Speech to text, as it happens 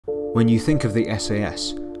When you think of the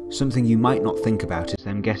SAS, something you might not think about is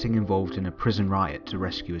them getting involved in a prison riot to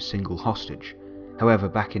rescue a single hostage. However,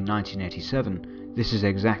 back in 1987, this is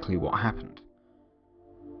exactly what happened.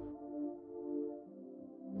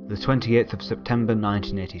 The 28th of September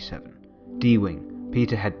 1987, D-Wing,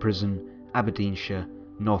 Peterhead Prison, Aberdeenshire,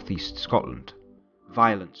 North East Scotland.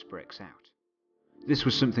 Violence breaks out. This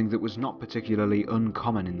was something that was not particularly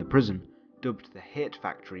uncommon in the prison, dubbed the Hate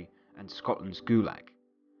Factory and Scotland's Gulag.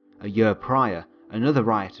 A year prior, another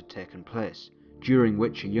riot had taken place, during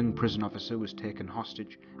which a young prison officer was taken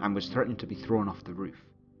hostage and was threatened to be thrown off the roof.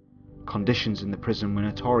 Conditions in the prison were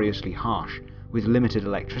notoriously harsh, with limited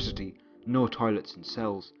electricity, no toilets in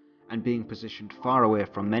cells, and being positioned far away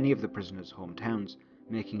from many of the prisoners' hometowns,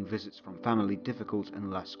 making visits from family difficult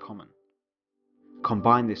and less common.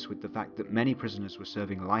 Combine this with the fact that many prisoners were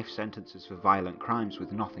serving life sentences for violent crimes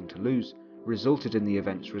with nothing to lose, resulted in the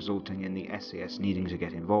events resulting in the SAS needing to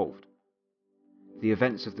get involved. The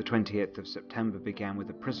events of the 28th of September began with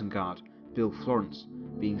a prison guard, Bill Florence,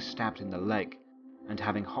 being stabbed in the leg and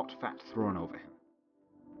having hot fat thrown over him.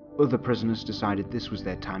 Other prisoners decided this was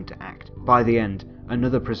their time to act. By the end,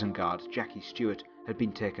 another prison guard, Jackie Stewart, had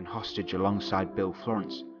been taken hostage alongside Bill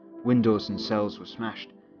Florence. Windows and cells were smashed,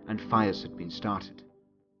 and fires had been started.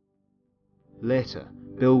 Later,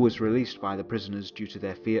 Bill was released by the prisoners due to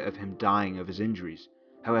their fear of him dying of his injuries.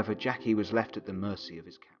 However, Jackie was left at the mercy of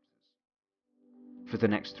his captors. For the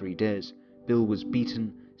next 3 days, Bill was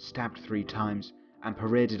beaten, stabbed 3 times, and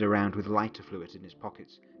paraded around with lighter fluid in his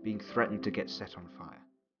pockets, being threatened to get set on fire.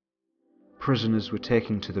 Prisoners were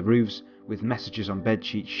taken to the roofs, with messages on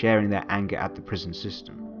bedsheets sharing their anger at the prison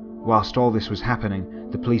system. Whilst all this was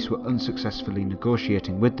happening, the police were unsuccessfully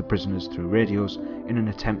negotiating with the prisoners through radios in an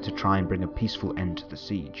attempt to try and bring a peaceful end to the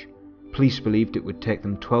siege. Police believed it would take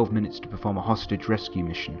them 12 minutes to perform a hostage rescue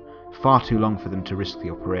mission, far too long for them to risk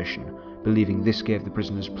the operation, believing this gave the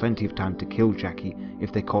prisoners plenty of time to kill Jackie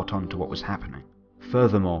if they caught on to what was happening.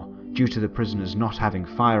 Furthermore, due to the prisoners not having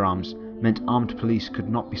firearms, meant armed police could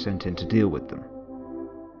not be sent in to deal with them.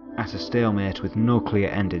 At a stalemate with no clear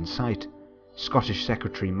end in sight, Scottish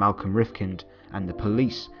Secretary Malcolm Rifkind and the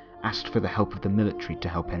police asked for the help of the military to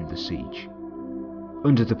help end the siege.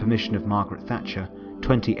 Under the permission of Margaret Thatcher,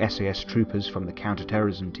 20 SAS troopers from the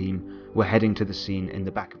counter-terrorism team were heading to the scene in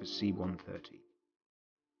the back of a C-130.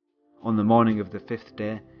 On the morning of the 5th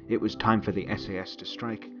day, it was time for the SAS to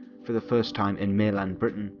strike, for the first time in mainland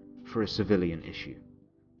Britain, for a civilian issue.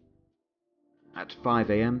 At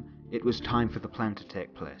 5 AM, it was time for the plan to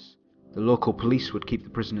take place. The local police would keep the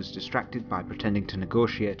prisoners distracted by pretending to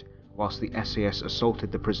negotiate, whilst the SAS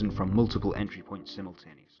assaulted the prison from multiple entry points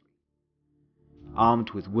simultaneously. Armed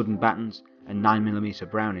with wooden batons and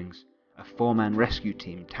 9mm Brownings, a 4-man rescue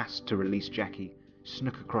team tasked to release Jackie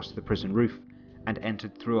snuck across the prison roof and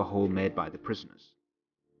entered through a hole made by the prisoners.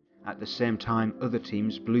 At the same time, other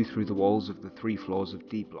teams blew through the walls of the 3 floors of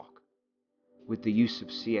D Block. With the use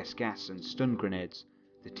of CS gas and stun grenades,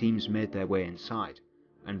 the teams made their way inside,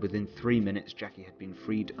 and within 3 minutes Jackie had been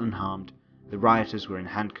freed unharmed, the rioters were in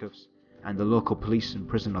handcuffs, and the local police and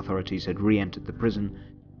prison authorities had re-entered the prison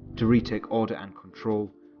to retake order and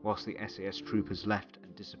control, whilst the SAS troopers left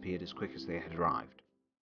and disappeared as quick as they had arrived.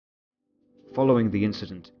 Following the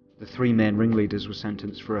incident, the 3 main ringleaders were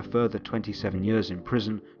sentenced for a further 27 years in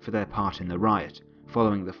prison for their part in the riot.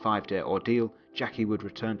 Following the 5-day ordeal, Jackie would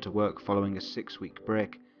return to work following a 6-week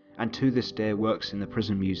break, and to this day works in the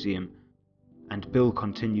prison museum, and Bill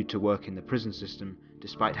continued to work in the prison system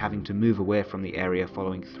despite having to move away from the area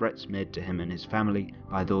following threats made to him and his family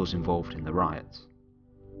by those involved in the riots.